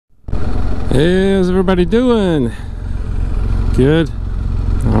Hey, how's everybody doing? Good?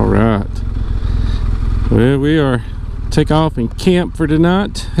 Alright. Well, we are take off and camp for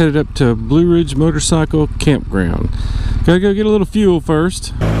tonight. Headed up to Blue Ridge Motorcycle Campground. Gotta go get a little fuel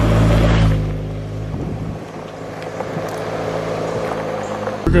first.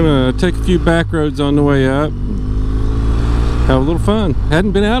 We're gonna take a few back roads on the way up. Have a little fun.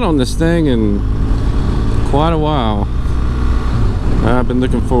 Hadn't been out on this thing in quite a while. I've been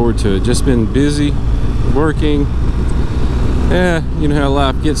looking forward to it. Just been busy, working. Yeah, you know how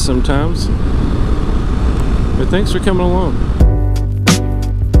life gets sometimes. But thanks for coming along.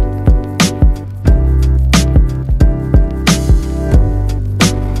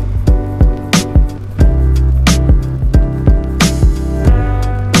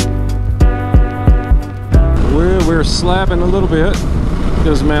 Well, we're slapping a little bit.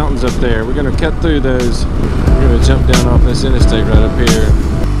 Those mountains up there. We're going to cut through those. We're going to jump down off this interstate right up here.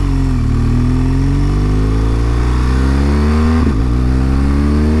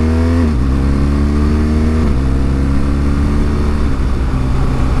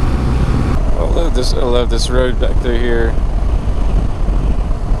 I love this road back through here.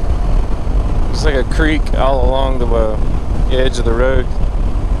 It's like a creek all along the edge of the road.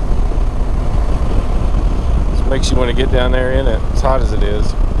 It makes you want to get down there in it, as hot as it is.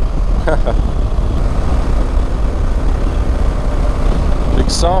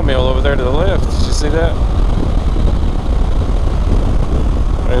 Big sawmill over there to the left. Did you see that?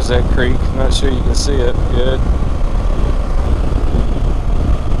 There's that creek. I'm not sure you can see it good.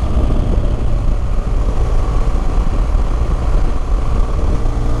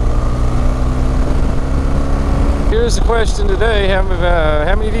 Here's the question today. How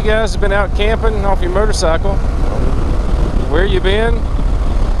many of you guys have been out camping off your motorcycle? Where you been?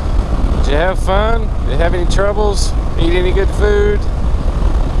 Did you have fun? Did you have any troubles? Eat any good food?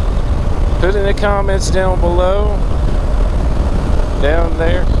 Put in the comments down below. Down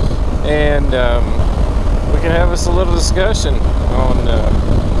there. And we can have us a little discussion on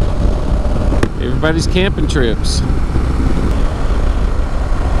everybody's camping trips.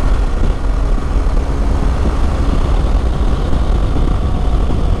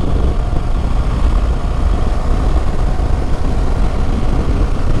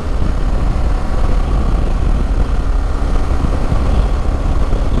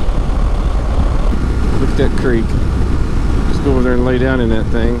 That creek. Just go over there and lay down in that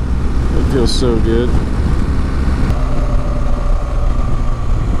thing. It feels so good.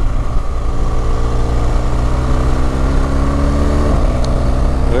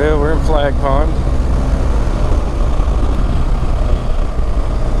 Well, we're in Flag Pond.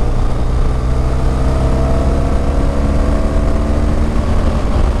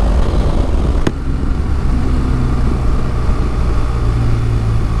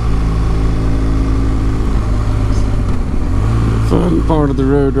 Fun part of the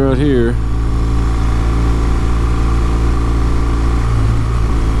road right here.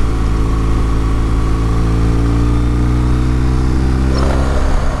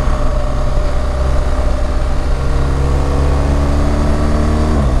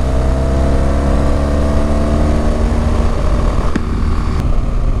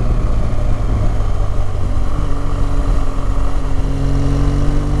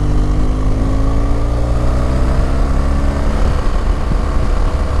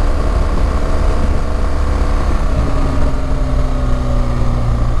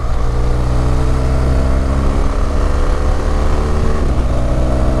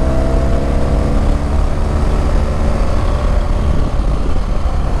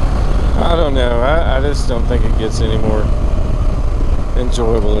 I don't know. I just don't think it gets any more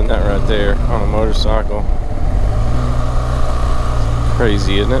enjoyable than that right there on a motorcycle.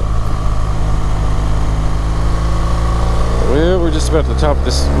 Crazy, isn't it? Well, we're just about to the top of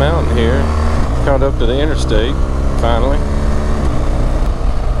this mountain here. Caught up to the interstate, finally.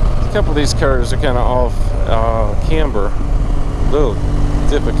 A couple of these curves are kind of off camber. A little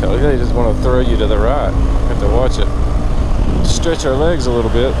difficult. They just want to throw you to the right. You have to watch it. Stretch our legs a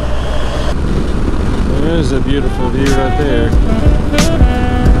little bit. There's a beautiful view right there.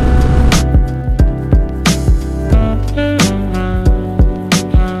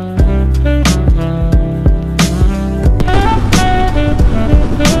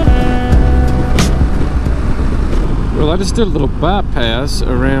 Well, I just did a little bypass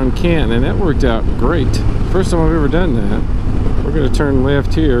around Canton and that worked out great. First time I've ever done that. We're going to turn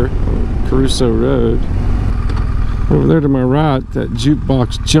left here on Caruso Road. Over there to my right, that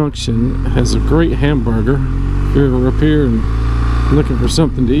Jukebox Junction has a great hamburger. If you're ever up here and looking for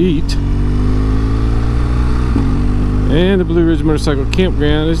something to eat. And the Blue Ridge Motorcycle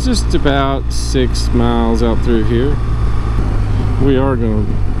Campground is just about 6 miles out through here. We are going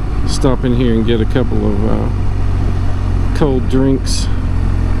to stop in here and get a couple of cold drinks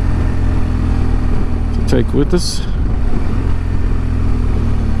to take with us.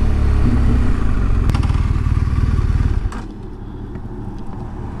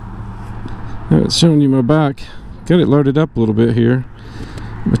 It's showing you my bike. Got it loaded up a little bit here.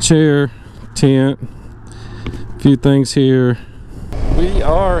 My chair, tent, a few things here. We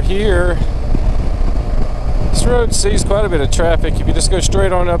are here. This road sees quite a bit of traffic. If you just go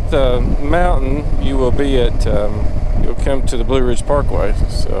straight on up the mountain, you will be at, you'll come to the Blue Ridge Parkway.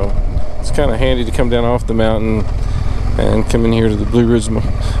 So it's kind of handy to come down off the mountain and come in here to the Blue Ridge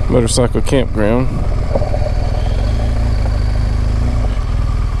Motorcycle Campground.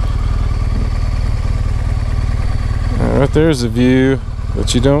 Right there's a view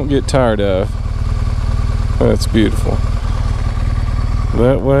that you don't get tired of. That's beautiful.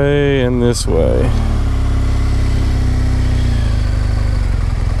 That way and this way.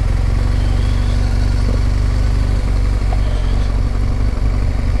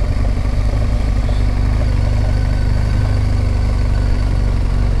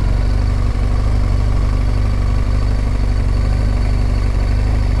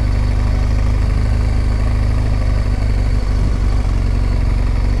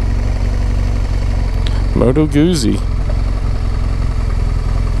 Moto Guzzi.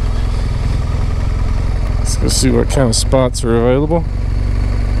 Let's go see what kind of spots are available.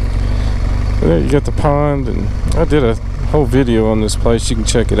 There you got the pond, and I did a whole video on this place. You can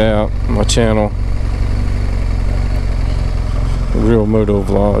check it out on my channel, the Real Moto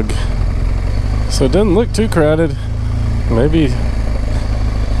Vlog. So it doesn't look too crowded. Maybe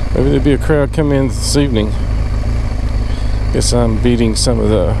there'd be a crowd coming in this evening. Guess I'm beating some of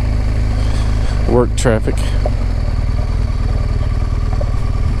the work traffic.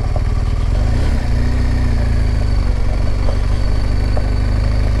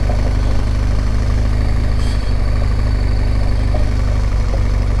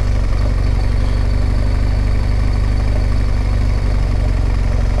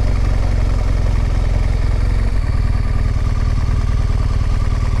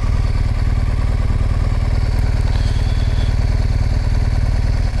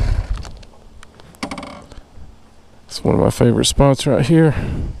 One of my favorite spots right here.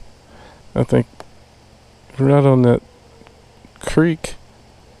 I think right on that creek.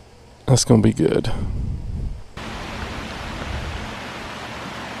 That's gonna be good.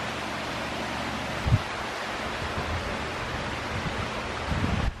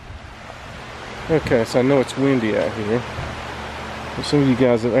 Okay, so I know it's windy out here. Some of you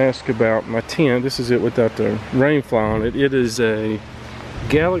guys have asked about my tent. This is it without the rain fly on it. It is a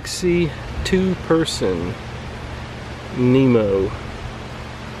Galaxy 2-person Nemo.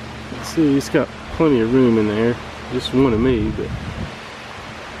 Let's see, it's got plenty of room in there. Just one of me, but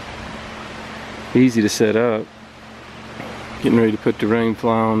easy to set up. Getting ready to put the rain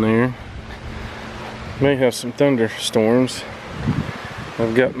fly on there. May have some thunderstorms.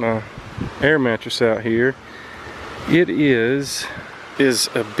 I've got my air mattress out here. It is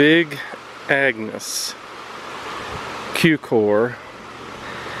a Big Agnes Q-Core.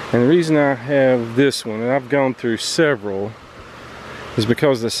 And the reason I have this one, and I've gone through several, is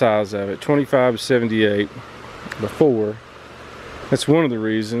because of the size of it. 25 to 78 before. That's one of the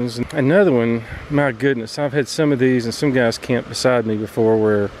reasons. Another one, my goodness, I've had some of these, and some guys camp beside me before,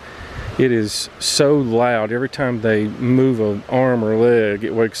 where it is so loud. Every time they move an arm or leg,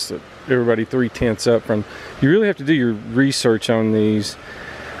 it wakes everybody 3/10 up from. You really have to do your research on these.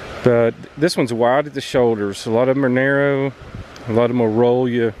 But this one's wide at the shoulders. A lot of them are narrow. A lot of them will roll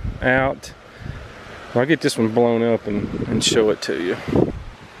you out. I'll get this one blown up and show it to you.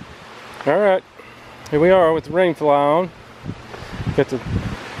 Alright, here we are with the rain fly on. Got the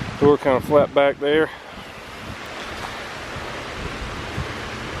door kind of flat back there.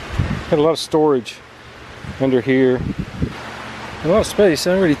 Had a lot of storage under here. A lot of space.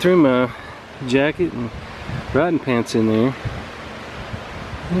 I already threw my jacket and riding pants in there.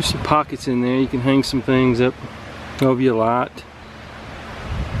 There's some pockets in there. You can hang some things up over your light.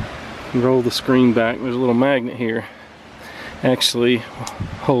 Roll the screen back. There's a little magnet here. Actually,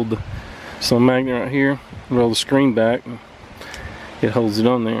 hold some magnet right here. Roll the screen back. It holds it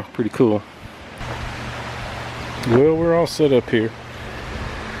on there. Pretty cool. Well, we're all set up here.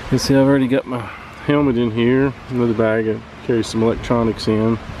 You see, I've already got my helmet in here. Another bag. I carry some electronics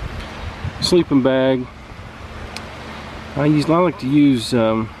in. Sleeping bag. I like to use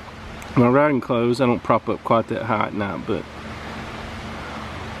my riding clothes. I don't prop up quite that high at night, but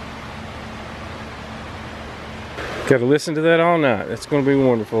Gotta listen to that all night. That's gonna be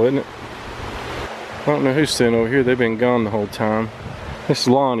wonderful, isn't it? I don't know who's sitting over here. They've been gone the whole time. This is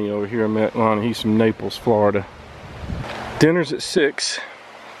Lonnie over here. I met Lonnie. He's from Naples, Florida. Dinner's at 6.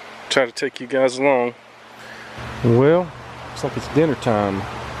 Try to take you guys along. Well, looks like it's dinner time.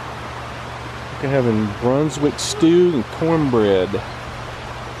 We're having Brunswick stew and cornbread.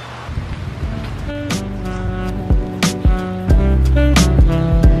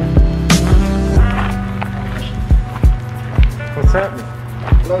 What's happening?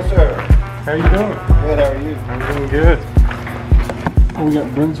 Hello, sir. How you doing? Good, how are you? I'm doing good. Oh, we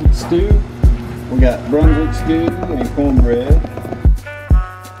got Brunswick stew. We got Brunswick stew and cornbread.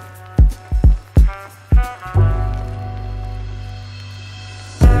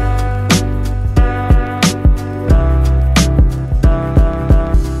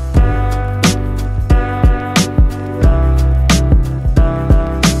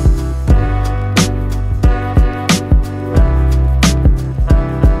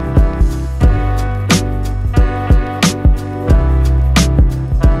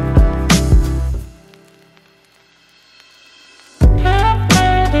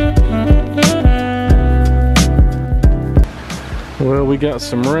 Well, we got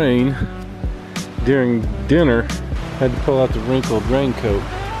some rain during dinner. Had to pull out the wrinkled raincoat.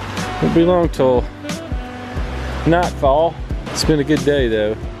 Won't be long till nightfall. It's been a good day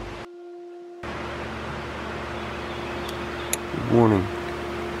though. Good morning.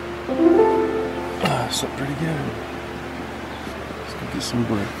 Slept pretty good. Let's go get some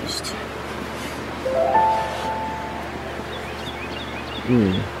breakfast.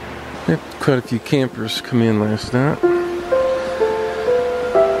 Had quite a few campers come in last night.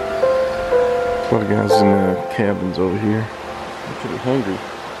 A lot of guys in the cabins over here. I'm pretty hungry.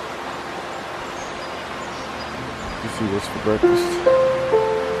 You see what's for breakfast?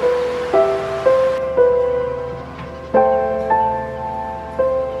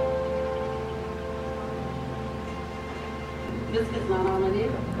 Biscuit's not on it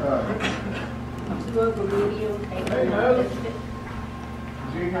either. Two of them medium. Hey, Mel. Did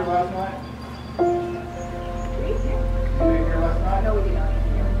you here last night? You didn't here last night? No, we did not.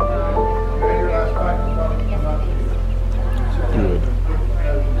 Here last night? Good.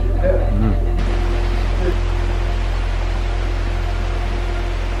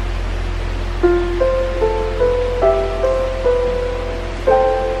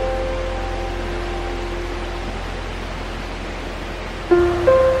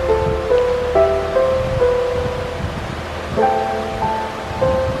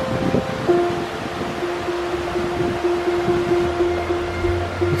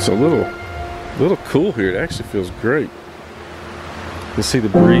 It's a little cool here. It actually feels great. You can see the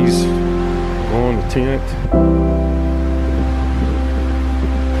breeze on the tent.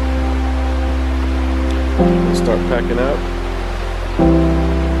 We'll start packing up.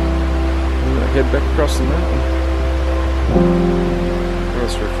 And I head back across the mountain.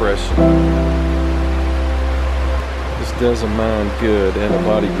 That's refreshing. This does a mind good and a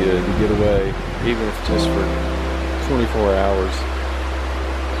body good to get away, even if just for 24 hours.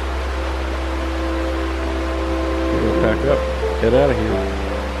 Pack up, get out of here.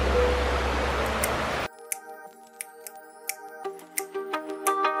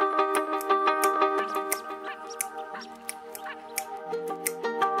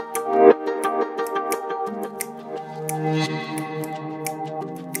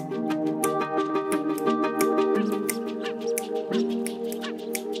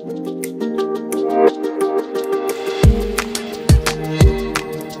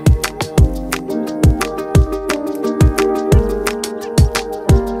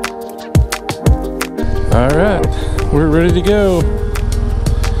 Alright, we're ready to go.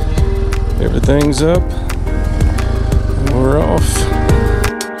 Everything's up. And we're off.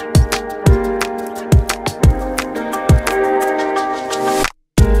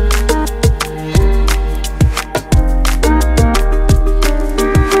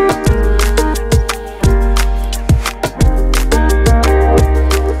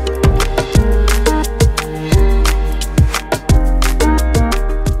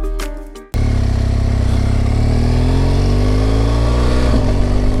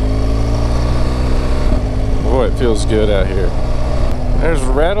 It feels good out here. There's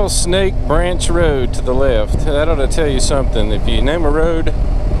Rattlesnake Branch Road to the left. That ought to tell you something. If you name a road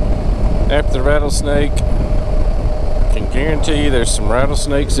after the rattlesnake, I can guarantee you there's some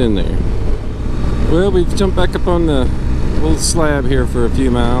rattlesnakes in there. Well, we've jumped back up on the little slab here for a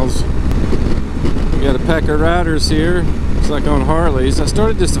few miles. We got a pack of riders here. It's like on Harleys. I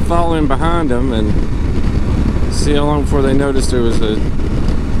started just to follow in behind them and see how long before they noticed there was a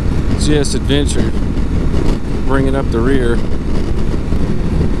GS Adventure bringing up the rear.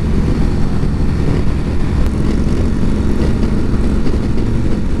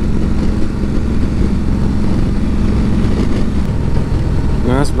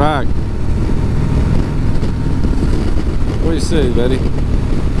 Nice bike. What do you say, buddy?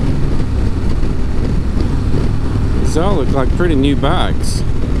 These all look like pretty new bikes.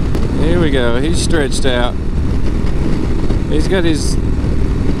 Here we go. He's stretched out. He's got his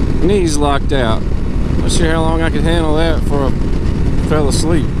knees locked out. Not sure how long I could handle that before I fell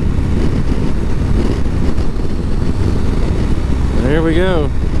asleep. There we go.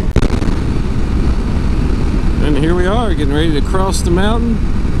 And here we are, getting ready to cross the mountain.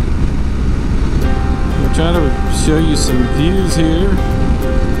 I'll try to show you some views here.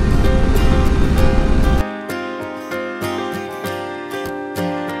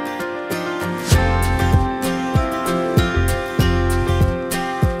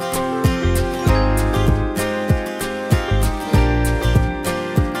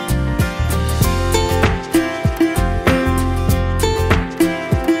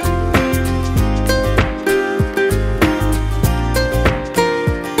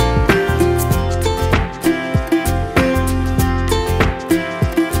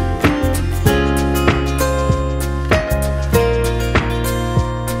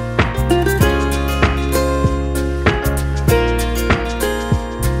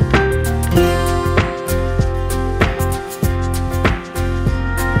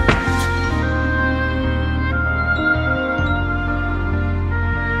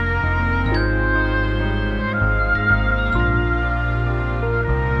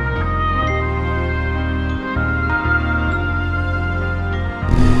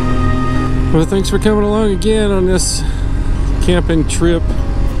 Well, thanks for coming along again on this camping trip.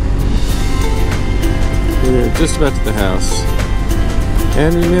 We're just about to the house.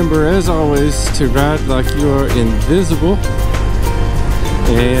 And remember, as always, to ride like you are invisible.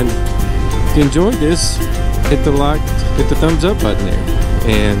 And if you enjoyed this, hit the like, hit the thumbs up button there.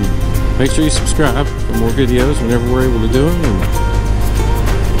 And make sure you subscribe for more videos whenever we're able to do them. And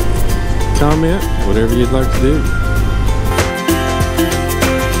comment whatever you'd like to do.